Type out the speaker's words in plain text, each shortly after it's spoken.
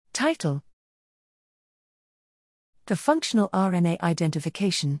Title: The Functional RNA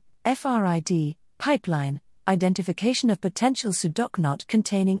Identification (FRID) Pipeline, Identification of Potential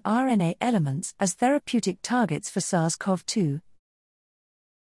Pseudoknot-Containing RNA Elements as Therapeutic Targets for SARS-CoV-2.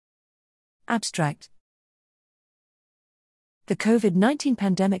 Abstract: The COVID-19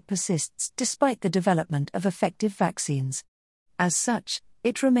 pandemic persists despite the development of effective vaccines. As such,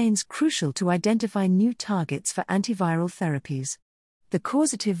 it remains crucial to identify new targets for antiviral therapies. The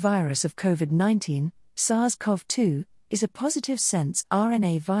causative virus of COVID-19, SARS-CoV-2, is a positive-sense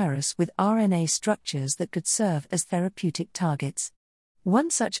RNA virus with RNA structures that could serve as therapeutic targets. One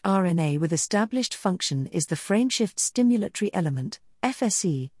such RNA with established function is the frameshift stimulatory element,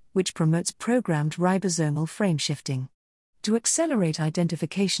 FSE, which promotes programmed ribosomal frameshifting. To accelerate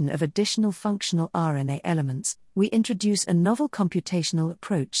identification of additional functional RNA elements, we introduce a novel computational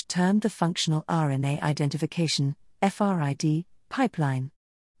approach termed the Functional RNA Identification (FRID) pipeline.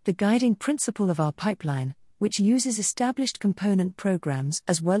 The guiding principle of our pipeline, which uses established component programs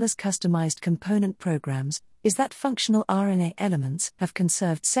as well as customized component programs, is that functional RNA elements have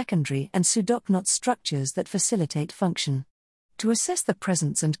conserved secondary and pseudoknot structures that facilitate function. To assess the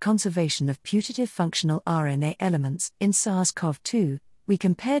presence and conservation of putative functional RNA elements in SARS-CoV-2, we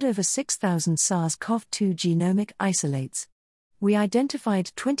compared over 6,000 SARS-CoV-2 genomic isolates. We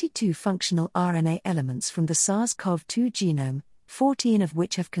identified 22 functional RNA elements from the SARS-CoV-2 genome, 14 of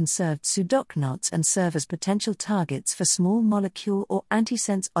which have conserved pseudoknots and serve as potential targets for small molecule or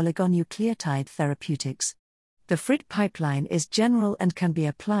antisense oligonucleotide therapeutics. The FRID pipeline is general and can be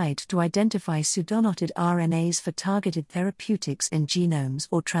applied to identify pseudoknotted RNAs for targeted therapeutics in genomes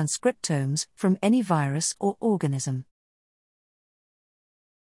or transcriptomes from any virus or organism.